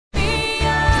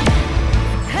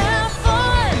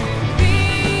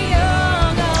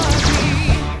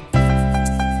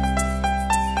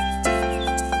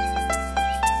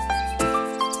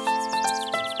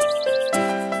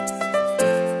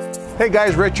Hey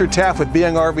guys, Richard Taft with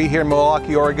Being RV here in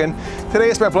Milwaukie, Oregon. Today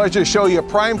it's my pleasure to show you a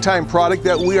Primetime product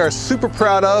that we are super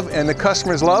proud of and the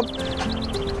customers love.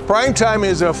 Primetime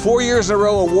is a 4 years in a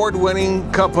row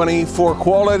award-winning company for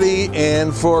quality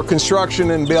and for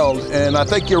construction and build, and I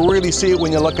think you'll really see it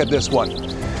when you look at this one.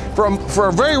 For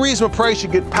a very reasonable price, you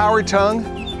get power tongue,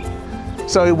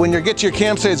 so when you get to your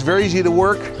campsite it's very easy to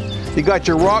work. You got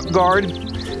your rock guard,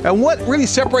 and what really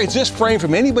separates this frame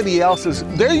from anybody else is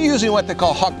they're using what they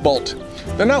call huck bolt.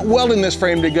 They're not welding this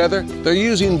frame together, they're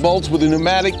using bolts with a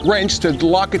pneumatic wrench to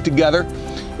lock it together.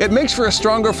 It makes for a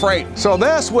stronger frame. So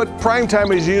that's what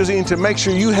Primetime is using to make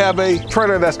sure you have a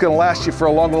trailer that's going to last you for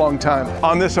a long, long time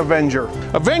on this Avenger.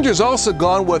 Avenger's also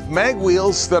gone with mag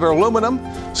wheels that are aluminum,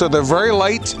 so they're very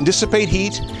light, dissipate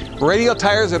heat, radial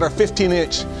tires that are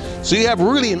 15-inch. So you have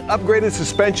really an upgraded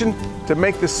suspension to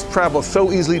make this travel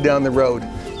so easily down the road.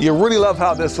 You really love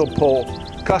how this will pull.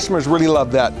 Customers really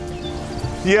love that.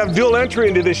 You have dual entry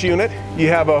into this unit. You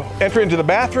have an entry into the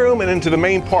bathroom and into the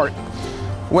main part.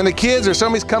 When the kids or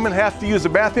somebody's coming have to use the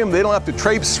bathroom, they don't have to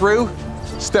traipse through,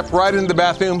 step right into the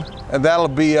bathroom, and that'll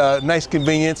be a nice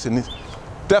convenience and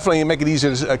definitely make it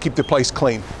easier to keep the place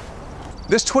clean.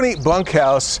 This 28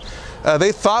 bunkhouse,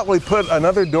 they thoughtfully put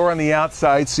another door on the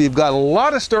outside, so you've got a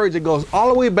lot of storage that goes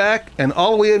all the way back and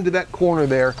all the way into that corner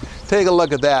there. Take a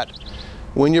look at that.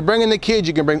 When you're bringing the kids,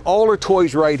 you can bring all their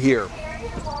toys right here.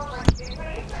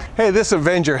 Hey, this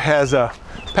Avenger has a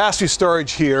pass-through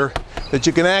storage here that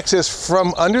you can access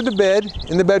from under the bed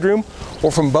in the bedroom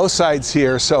or from both sides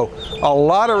here. So a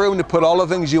lot of room to put all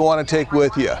the things you want to take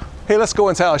with you. Hey, let's go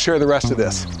inside, I'll share the rest of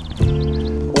this.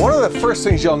 One of the first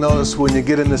things you'll notice when you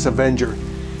get in this Avenger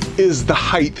is the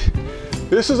height.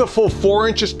 This is a full 4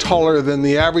 inches taller than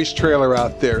the average trailer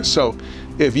out there. So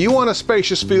if you want a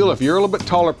spacious feel, if you're a little bit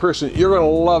taller person, you're gonna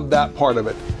love that part of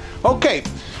it. Okay,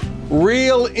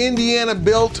 real Indiana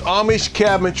built Amish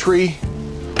cabinetry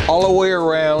all the way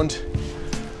around.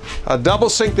 A double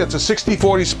sink that's a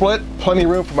 60-40 split, plenty of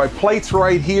room for my plates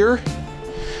right here.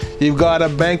 You've got a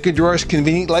bank of drawers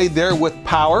convenient laid there with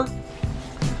power.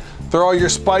 Throw all your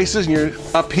spices and you're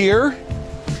up here.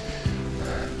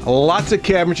 Lots of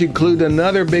cabinetry, include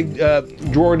another big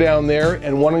drawer down there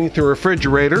and one underneath the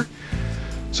refrigerator.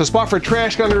 So spot for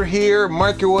trash under here,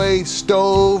 microwave,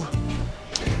 stove,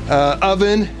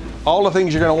 oven, all the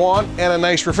things you're gonna want, and a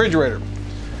nice refrigerator.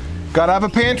 Gotta have a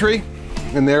pantry,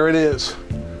 and there it is.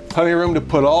 Plenty of room to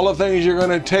put all the things you're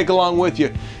gonna take along with you.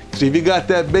 Because if you got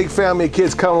that big family of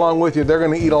kids coming along with you, they're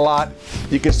gonna eat a lot.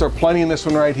 You can start planning this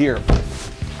one right here.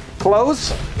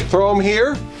 Clothes, throw them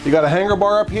here. You got a hanger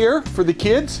bar up here for the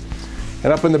kids.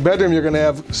 And up in the bedroom, you're gonna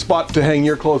have a spot to hang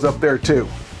your clothes up there too.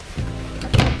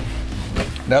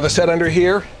 Another set under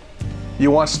here. You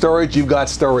want storage, you've got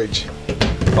storage.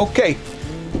 Okay.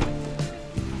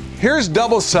 Here's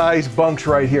double-sized bunks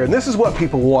right here, and this is what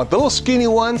people want. The little skinny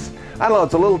ones, I don't know,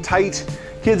 it's a little tight.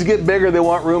 Kids get bigger, they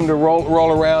want room to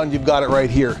roll around, you've got it right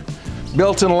here.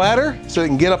 Built-in ladder, so they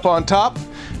can get up on top.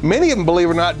 Many of them, believe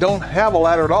it or not, don't have a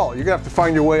ladder at all. You're gonna have to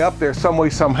find your way up there some way,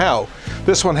 somehow.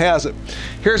 This one has it.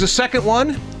 Here's a second one,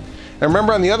 and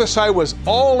remember on the other side was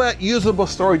all that usable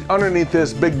storage underneath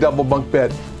this big double bunk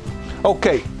bed.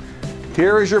 Okay,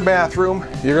 here is your bathroom.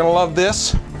 You're gonna love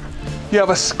this. You have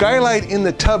a skylight in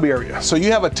the tub area. So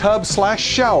you have a tub /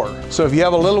 shower. So if you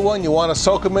have a little one, you want to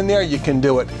soak them in there, you can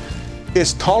do it.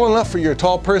 It's tall enough for your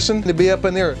tall person to be up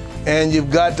in there. And you've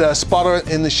got a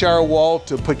spot in the shower wall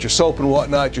to put your soap and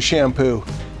whatnot, your shampoo.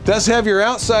 It does have your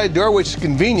outside door, which is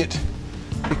convenient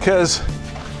because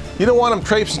you don't want them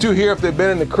traipsing through here if they've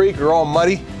been in the creek or all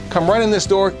muddy. Come right in this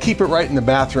door, keep it right in the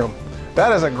bathroom.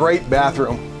 That is a great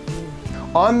bathroom.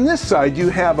 On this side, you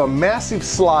have a massive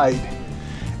slide.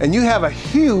 And you have a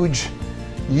huge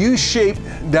U-shaped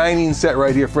dining set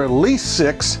right here for at least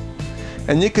 6.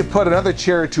 And you could put another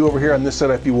chair or 2 over here on this side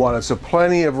if you wanted. So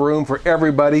plenty of room for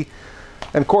everybody.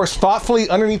 And of course, thoughtfully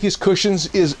underneath these cushions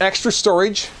is extra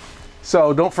storage.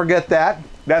 So don't forget that.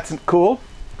 That's cool.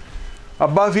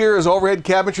 Above here is overhead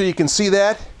cabinetry. You can see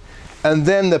that. And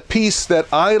then the piece that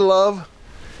I love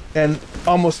and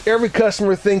almost every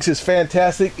customer thinks is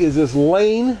fantastic is this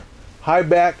Lane high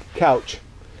back couch.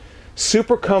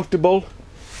 Super comfortable,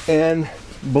 and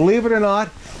believe it or not,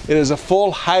 it is a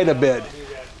full hide-a-bed.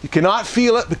 You cannot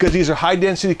feel it because these are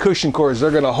high-density cushion cores.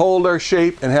 They're going to hold their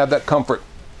shape and have that comfort.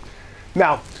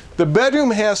 Now, the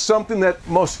bedroom has something that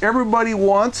most everybody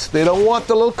wants. They don't want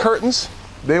the little curtains.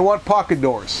 They want pocket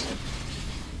doors.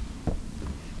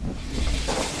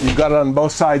 You've got it on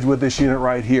both sides with this unit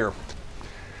right here.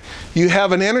 You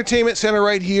have an entertainment center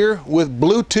right here with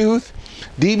Bluetooth,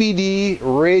 DVD,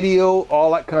 radio,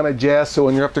 all that kind of jazz. So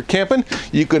when you're up there camping,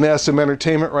 you can have some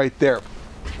entertainment right there.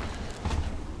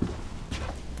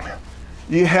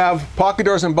 You have pocket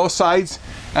doors on both sides,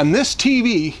 and this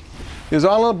TV is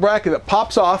on a little bracket that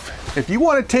pops off. If you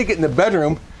want to take it in the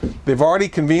bedroom, they've already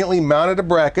conveniently mounted a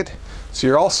bracket, so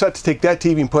you're all set to take that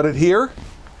TV and put it here,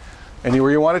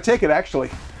 anywhere you want to take it actually.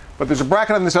 But there's a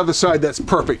bracket on this other side that's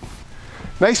perfect.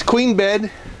 Nice queen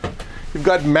bed. You've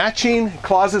got matching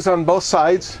closets on both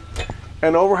sides,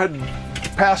 and overhead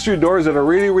pass-through doors that are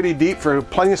really, really deep for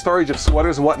plenty of storage of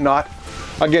sweaters and whatnot.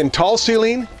 Again, tall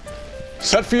ceiling,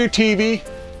 set for your TV,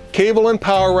 cable and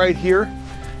power right here,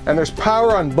 and there's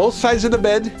power on both sides of the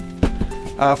bed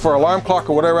for alarm clock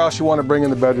or whatever else you want to bring in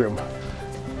the bedroom.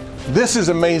 This is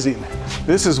amazing.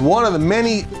 This is one of the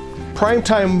many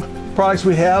primetime products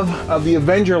we have of the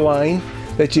Avenger line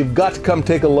that you've got to come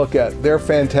take a look at. They're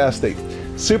fantastic.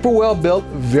 Super well built,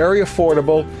 very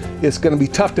affordable. It's going to be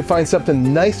tough to find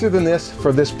something nicer than this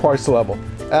for this price level.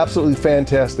 Absolutely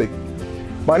fantastic.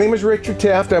 My name is Richard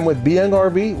Taft. I'm with Young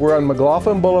RV. We're on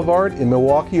McLoughlin Boulevard in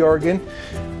Milwaukie, Oregon.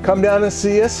 Come down and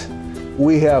see us.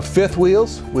 We have fifth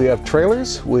wheels, we have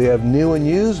trailers, we have new and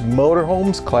used,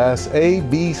 motorhomes, Class A,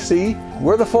 B, C.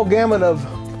 We're the full gamut of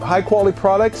high quality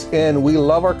products, and we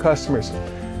love our customers.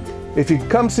 If you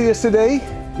come see us today,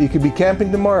 you could be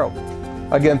camping tomorrow.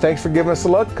 Again, thanks for giving us a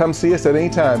look. Come see us at any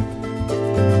time.